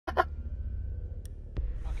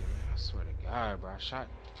swear to God, bro. I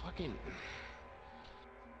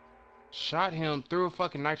shot him through a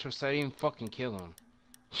fucking nitro set. I didn't fucking kill him.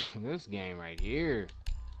 This game right here.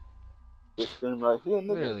 This game right here, nigga.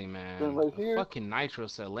 Literally, man. This game right a here. fucking nitro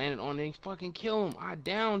set landed on him. Fucking kill him. I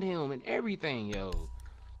downed him and everything, yo.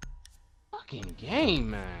 Fucking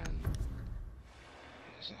game, man.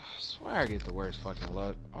 I swear I get the worst fucking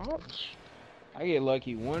luck. Oh, I get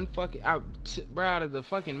lucky one fucking bro, out of the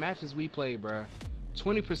fucking matches we played, bro.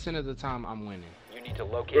 20% of the time I'm winning. You need to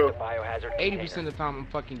locate the biohazard 80% of the time I'm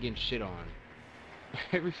fucking getting shit on.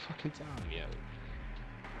 Every fucking time, yo.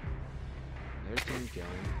 There's team killing.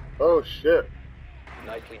 Oh shit.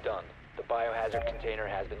 Nicely done. The biohazard container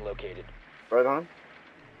has been located. Right on.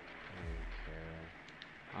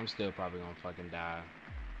 I'm still probably gonna fucking die.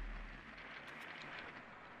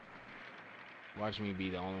 Watch me be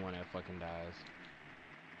the only one that fucking dies.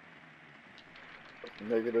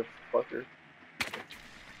 Negative fucker.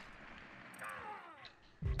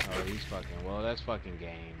 Oh, he's fucking. Well, that's fucking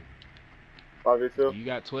game. 5v2. You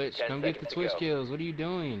got Twitch? 10 Come get the seconds to Twitch go. kills. What are you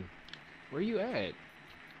doing? Where you at?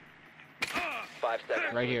 5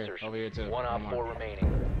 seconds. Right to here. insertion. Over here too. One op Come 4 on. remaining.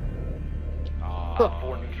 Oh,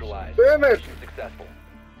 4 neutralized. Damn it! Mission successful.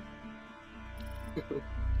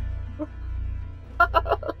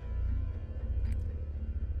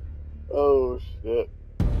 Oh shit.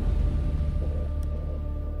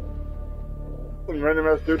 Some random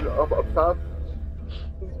ass dude up top.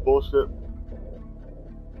 This is bullshit.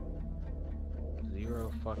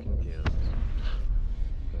 0 fucking kills.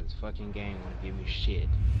 Because fucking game wanna give me shit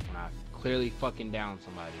when I clearly fucking down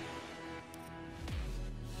somebody.